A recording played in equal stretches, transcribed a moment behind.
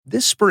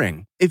This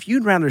spring, if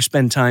you'd rather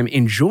spend time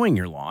enjoying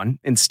your lawn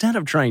instead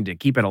of trying to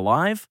keep it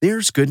alive,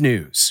 there's good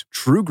news.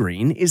 True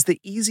Green is the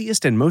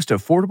easiest and most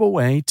affordable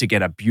way to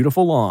get a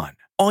beautiful lawn.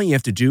 All you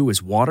have to do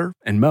is water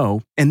and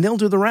mow, and they'll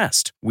do the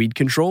rest. Weed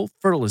control,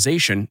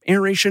 fertilization,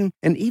 aeration,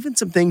 and even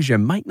some things you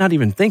might not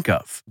even think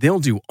of. They'll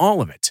do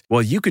all of it,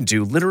 while you can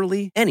do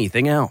literally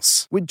anything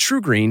else. With True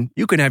Green,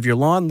 you can have your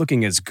lawn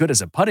looking as good as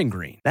a putting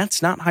green.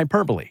 That's not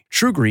hyperbole.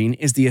 True Green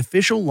is the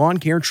official lawn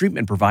care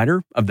treatment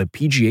provider of the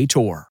PGA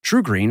Tour.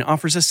 True Green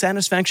offers a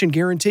satisfaction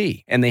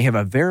guarantee, and they have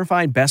a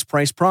verified best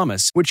price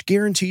promise, which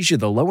guarantees you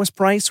the lowest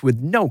price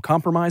with no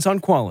compromise on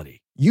quality.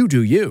 You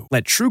do you.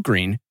 Let True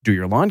Green do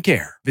your lawn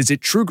care. Visit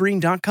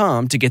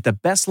truegreen.com to get the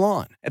best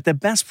lawn at the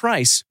best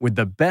price with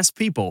the best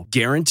people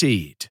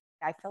guaranteed.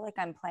 I feel like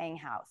I'm playing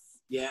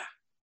house. Yeah,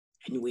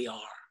 and we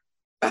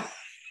are.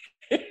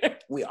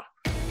 We are.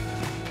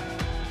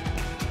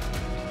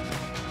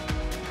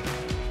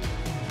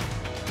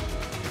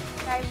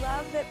 I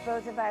love that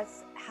both of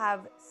us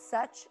have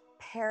such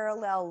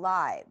parallel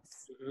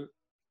lives.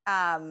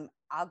 Mm-hmm.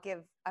 I'll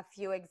give a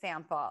few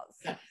examples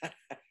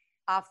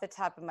off the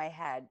top of my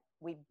head.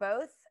 We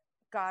both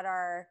got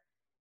our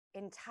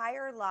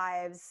entire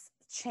lives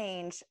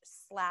change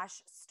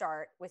 /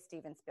 start with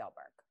Steven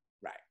Spielberg.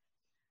 Right.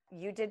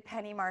 You did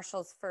Penny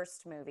Marshall's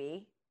first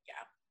movie.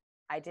 Yeah.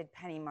 I did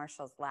Penny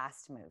Marshall's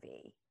last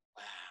movie.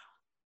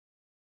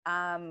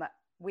 Wow.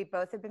 We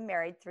both have been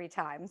married 3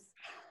 times.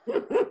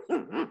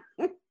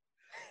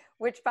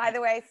 Which, by the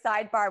way,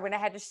 sidebar, when I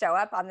had to show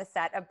up on the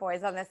set of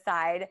Boys on the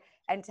Side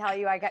and tell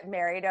you I got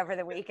married over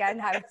the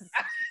weekend, I was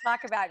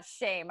talk about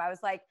shame. I was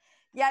like,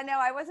 yeah, no,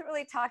 I wasn't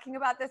really talking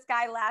about this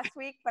guy last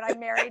week, but I'm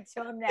married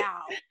to him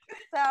now.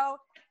 So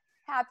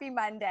happy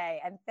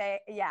Monday. And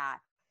I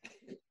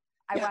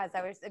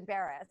was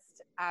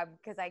embarrassed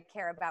because I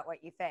care about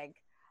what you think.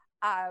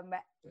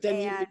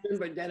 Then you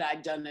remember that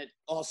I'd done it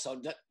also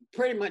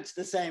pretty much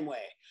the same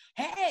way.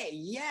 Hey,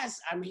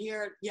 yes, I'm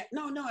here. Yeah,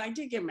 no, I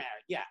did get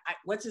married. Yeah,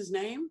 what's his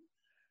name?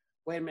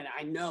 Wait a minute,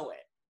 I know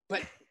it.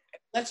 But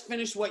let's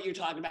finish what you're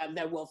talking about, and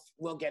then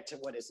we'll get to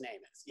what his name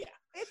is. Yeah.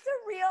 It's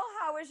a real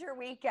how was your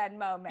weekend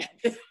moment.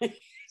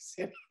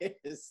 Yes, it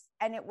is.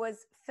 And it was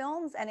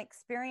films and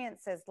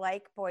experiences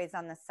like Boys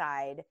on the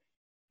Side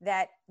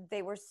that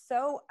they were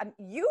so,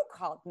 you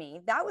called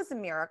me. That was a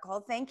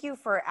miracle. Thank you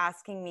for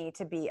asking me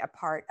to be a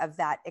part of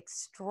that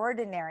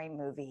extraordinary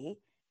movie.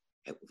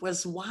 It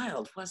was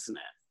wild, wasn't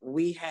it?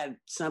 We had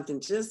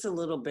something just a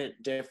little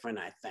bit different,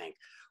 I think.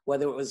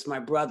 Whether it was my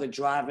brother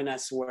driving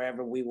us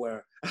wherever we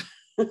were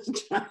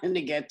trying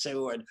to get to,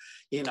 or,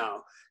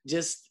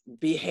 just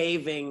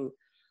behaving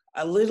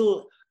a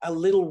little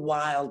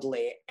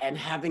wildly and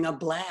having a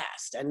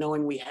blast and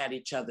knowing we had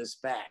each other's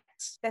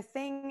backs. The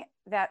thing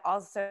that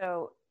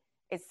also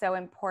is so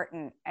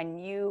important,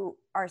 and you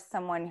are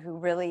someone who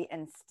really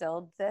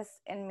instilled this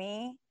in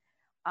me,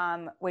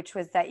 which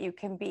was that you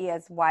can be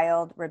as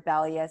wild,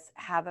 rebellious,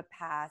 have a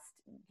past,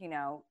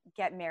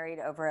 get married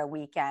over a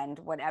weekend,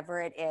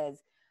 whatever it is.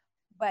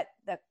 But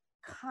the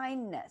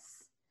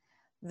kindness,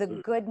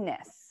 the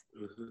goodness,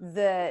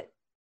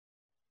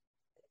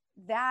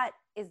 that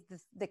is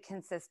the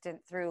consistent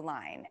through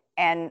line.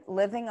 And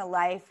living a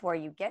life where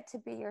you get to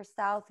be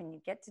yourself and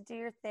you get to do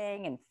your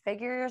thing and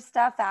figure your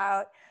stuff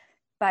out,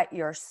 but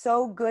you're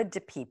so good to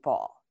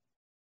people.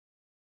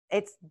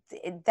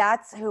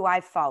 That's who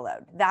I've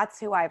followed. That's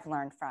who I've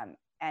learned from.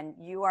 And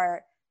you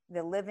are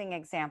the living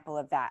example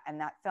of that. And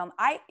that film,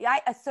 I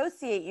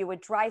associate you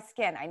with dry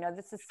skin. I know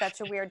this is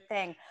such a weird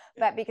thing,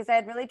 but because I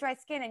had really dry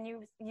skin and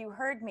you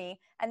heard me,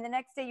 and the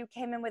next day you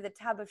came in with a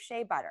tub of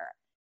shea butter.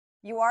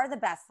 You are the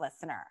best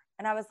listener.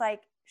 And I was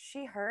like,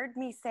 she heard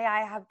me say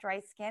I have dry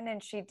skin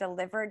and she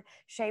delivered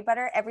shea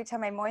butter. Every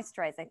time I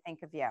moisturize, I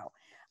think of you.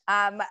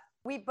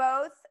 We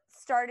both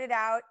started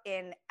out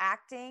in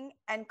acting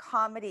and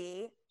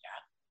comedy,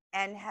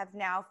 and have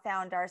now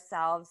found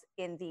ourselves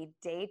in the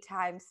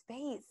daytime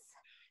space.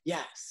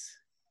 Yes.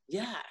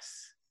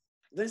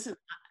 Listen,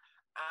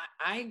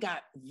 I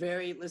got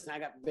very,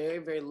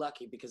 very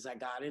lucky because I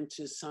got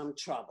into some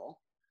trouble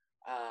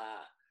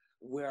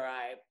where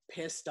I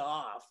pissed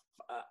off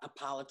a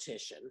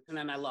politician, and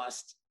then I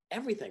lost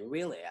everything,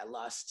 really. I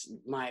lost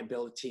my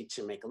ability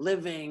to make a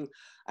living.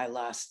 I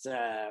lost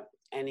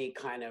any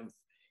kind of,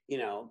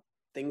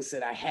 things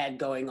that I had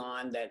going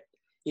on that,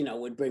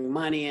 would bring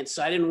money in.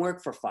 So I didn't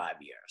work for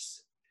 5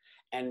 years.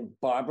 And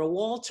Barbara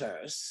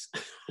Walters,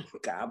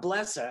 God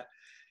bless her,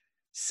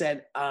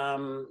 said,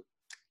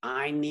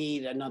 I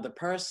need another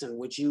person.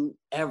 Would you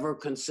ever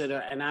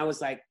consider? And I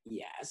was like,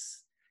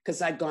 yes,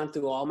 because I'd gone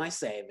through all my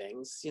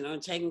savings,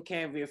 taking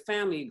care of your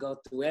family, you go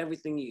through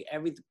everything,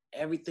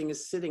 everything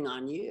is sitting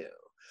on you.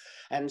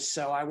 And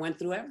so I went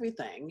through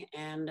everything,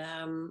 and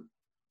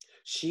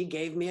she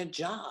gave me a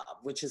job,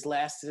 which has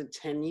lasted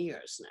 10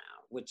 years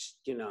now, which,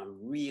 I'm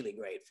really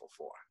grateful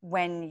for.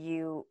 When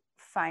you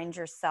find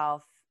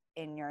yourself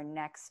in your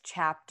next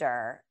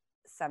chapter,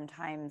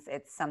 sometimes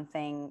it's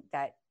something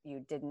that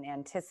you didn't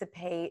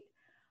anticipate.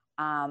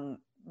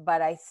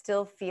 But I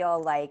still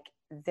feel like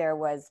there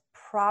was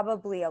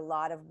probably a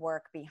lot of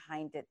work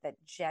behind it that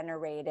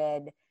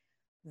generated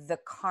the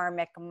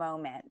karmic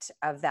moment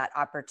of that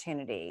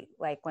opportunity.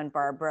 Like when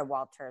Barbara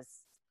Walters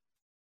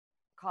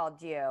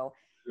called you,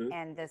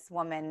 and this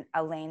woman,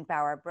 Elaine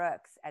Bauer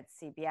Brooks at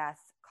CBS,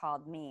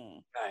 called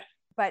me. Right.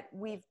 But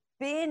we've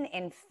been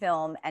in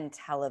film and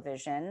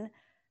television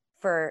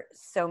for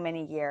so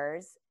many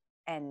years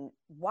and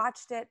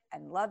watched it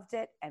and loved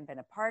it and been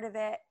a part of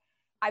it.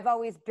 I've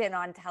always been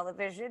on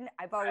television.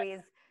 I've always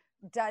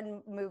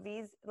done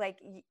movies. Like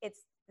it's,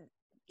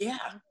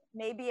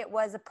 maybe it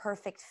was a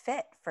perfect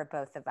fit for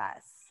both of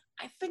us.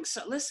 I think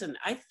so. Listen,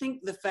 I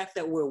think the fact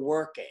that we're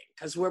working,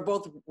 because we're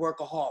both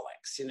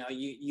workaholics, you know,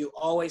 you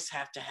always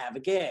have to have a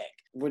gig.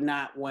 We're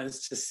not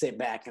ones to sit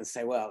back and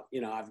say, well,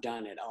 you know, I've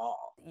done it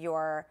all.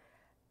 You're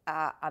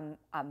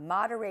a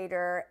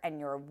moderator and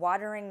you're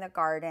watering the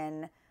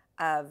garden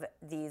of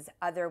these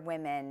other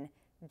women.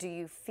 Do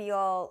you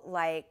feel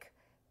like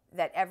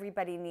that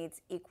everybody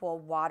needs equal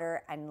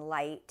water and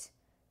light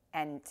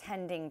and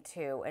tending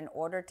to in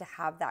order to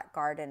have that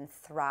garden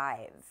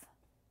thrive?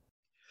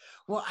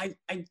 Well,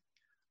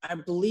 I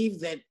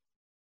believe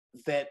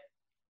that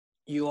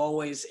you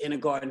always in a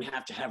garden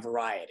have to have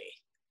variety.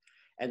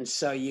 And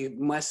so you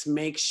must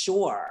make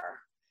sure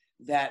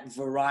that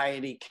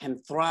variety can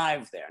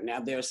thrive there. Now,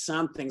 there's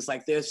some things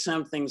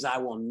I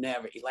will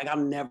never eat. Like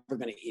I'm never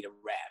going to eat a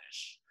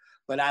radish,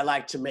 but I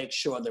like to make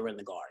sure they're in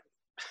the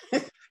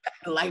garden.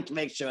 I like to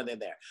make sure they're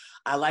there.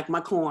 I like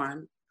my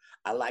corn.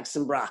 I like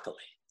some broccoli.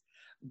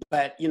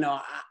 But, you know,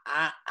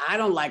 I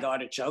don't like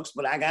artichokes,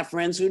 but I got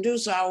friends who do,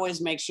 so I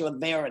always make sure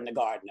they're in the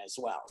garden as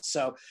well.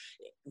 So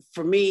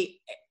for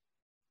me,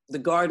 the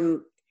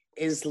garden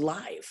is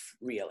life,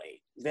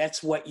 really.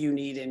 That's what you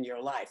need in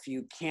your life.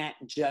 You can't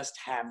just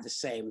have the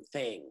same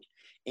thing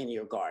in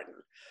your garden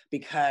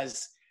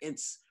because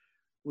it's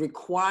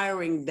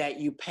requiring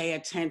that you pay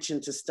attention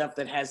to stuff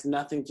that has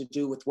nothing to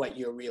do with what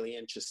you're really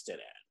interested in.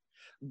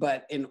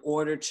 But in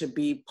order to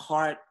be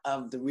part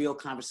of the real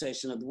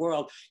conversation of the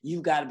world,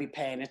 you've got to be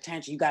paying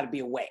attention. You got to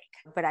be awake.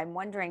 But I'm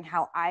wondering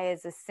how I,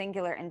 as a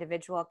singular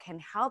individual, can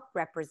help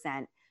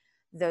represent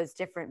those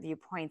different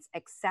viewpoints,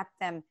 accept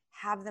them,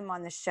 have them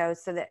on the show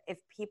so that if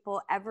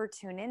people ever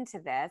tune into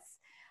this,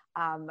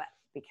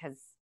 because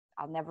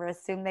I'll never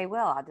assume they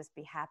will, I'll just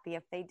be happy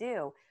if they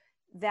do,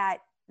 that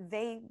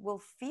they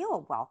will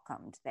feel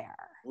welcomed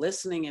there.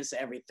 Listening is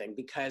everything,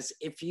 because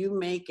if you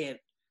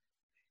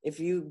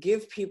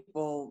give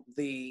people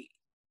the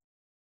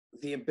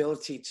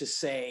ability to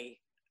say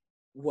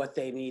what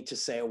they need to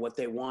say or what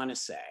they want to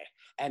say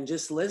and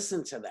just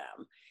listen to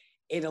them,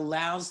 it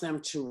allows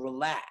them to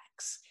relax.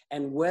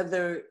 And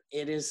whether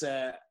it is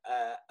a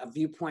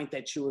viewpoint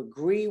that you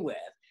agree with,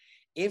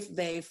 if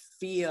they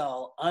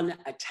feel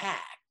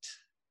unattacked,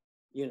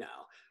 you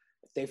know,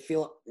 if they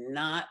feel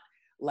not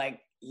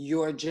like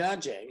you're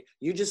judging,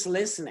 you're just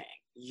listening.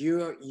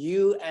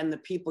 You and the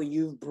people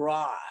you've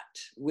brought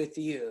with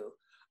you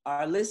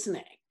are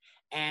listening.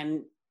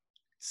 And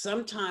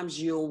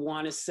sometimes you'll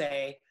want to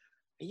say,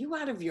 are you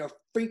out of your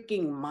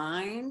freaking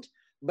mind?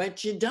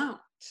 But you don't.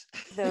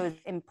 Those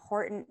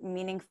important,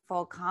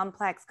 meaningful,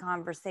 complex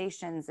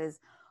conversations is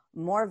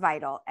more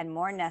vital and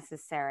more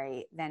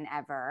necessary than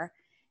ever.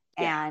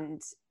 Yeah.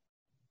 And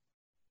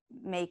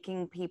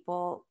making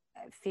people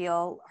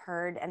feel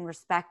heard and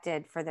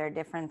respected for their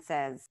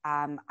differences.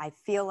 I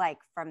feel like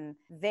from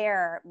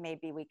there,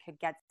 maybe we could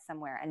get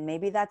somewhere. And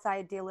maybe that's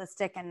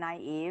idealistic and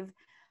naive,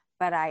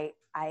 but I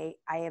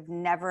have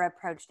never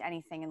approached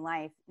anything in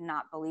life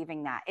not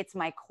believing that. It's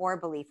my core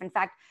belief. In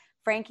fact,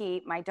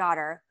 Frankie, my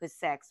daughter, who's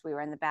 6, we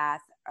were in the bath,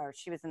 or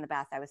she was in the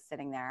bath, I was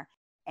sitting there,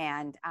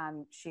 and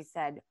she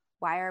said,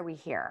 "Why are we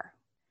here?"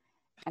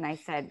 And I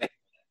said,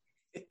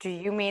 "Do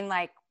you mean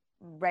like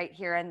right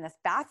here in this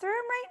bathroom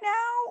right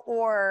now?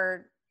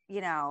 Or, you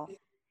know?"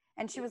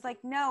 And she was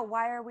like, "No,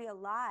 why are we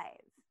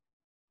alive?"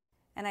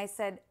 And I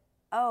said,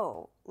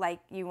 "Oh, like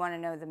you want to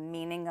know the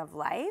meaning of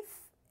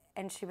life?"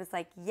 And she was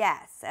like,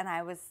 "Yes." And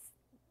I was,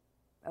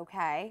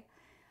 okay.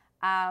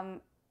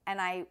 And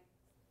I,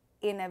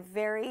 in a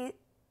very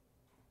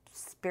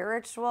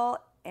spiritual,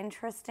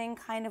 interesting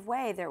kind of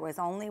way, there was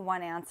only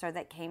one answer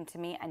that came to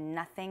me, and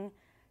nothing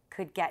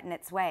could get in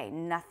its way.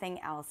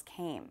 Nothing else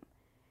came.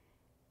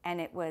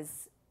 And it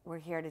was, we're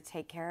here to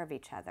take care of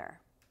each other.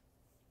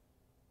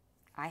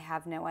 I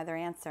have no other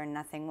answer.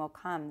 Nothing will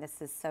come.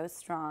 This is so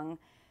strong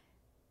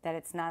that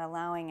it's not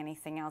allowing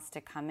anything else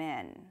to come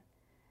in.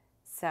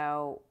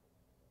 So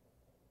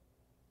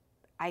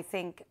I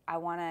think I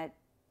want to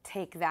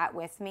take that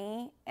with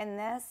me in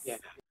this. Yeah.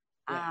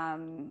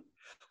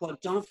 Well,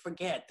 don't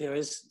forget,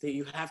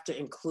 you have to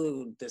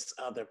include this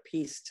other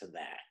piece to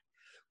that.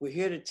 We're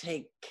here to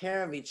take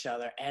care of each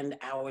other and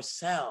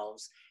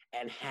ourselves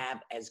and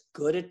have as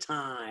good a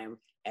time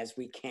as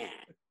we can.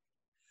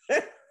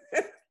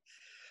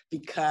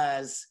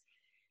 Because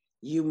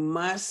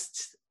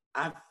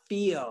I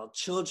feel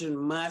children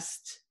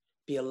must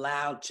be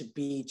allowed to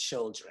be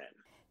children.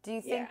 Do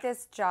you think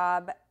this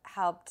job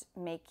helped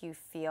make you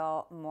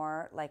feel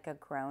more like a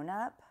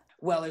grown-up?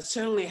 Well, it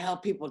certainly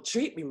helped people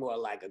treat me more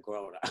like a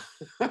grown-up.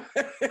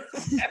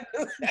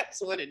 That's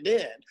what it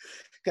did.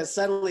 Because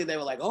suddenly they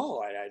were like,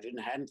 oh,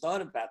 hadn't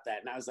thought about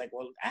that. And I was like,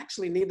 well,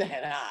 actually, neither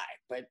had I.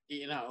 But,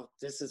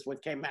 this is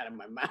what came out of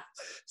my mouth.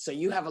 So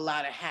you have a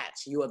lot of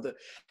hats. You are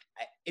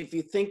if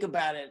you think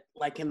about it,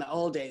 like in the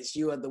old days,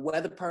 you are the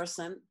weather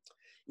person,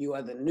 you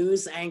are the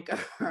news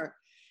anchor,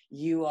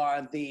 you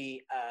are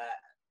the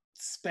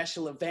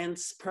special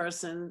events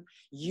person.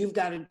 You've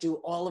got to do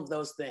all of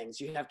those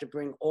things. You have to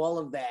bring all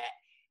of that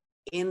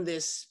in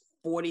this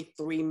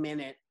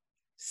 43-minute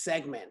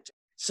segment.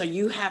 So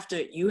you have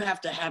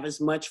to have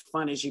as much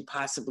fun as you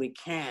possibly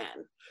can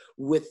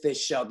with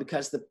this show,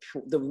 because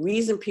the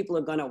reason people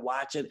are going to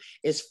watch it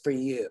is for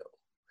you.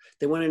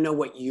 They want to know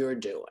what you're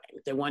doing.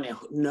 They want to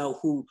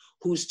know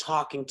who's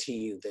talking to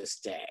you this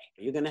day.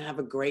 You're going to have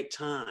a great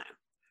time.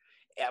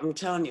 I'm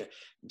telling you,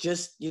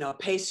 just,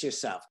 pace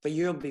yourself, but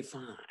you'll be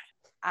fine.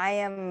 I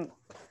am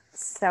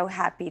so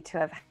happy to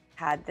have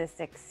had this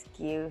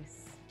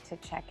excuse to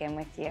check in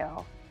with you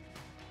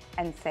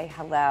and say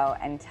hello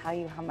and tell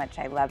you how much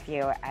I love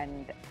you.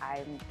 And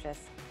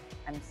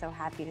I'm so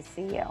happy to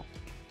see you.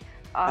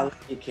 I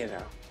love you,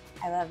 kiddo.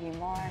 I love you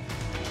more.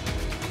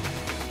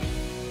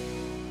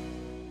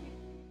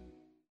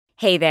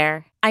 Hey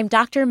there, I'm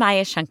Dr.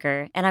 Maya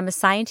Shankar, and I'm a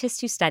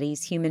scientist who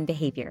studies human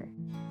behavior.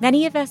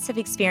 Many of us have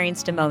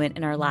experienced a moment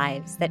in our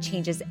lives that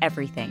changes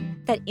everything,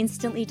 that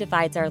instantly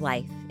divides our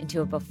life into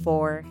a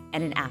before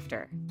and an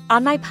after.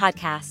 On my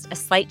podcast, A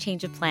Slight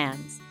Change of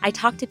Plans, I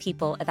talk to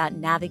people about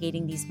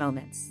navigating these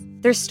moments.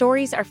 Their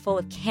stories are full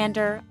of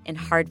candor and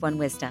hard-won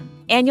wisdom.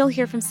 And you'll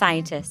hear from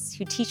scientists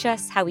who teach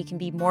us how we can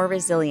be more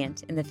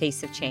resilient in the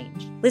face of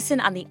change.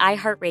 Listen on the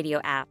iHeartRadio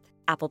app,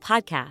 Apple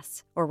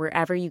Podcasts, or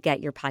wherever you get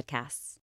your podcasts.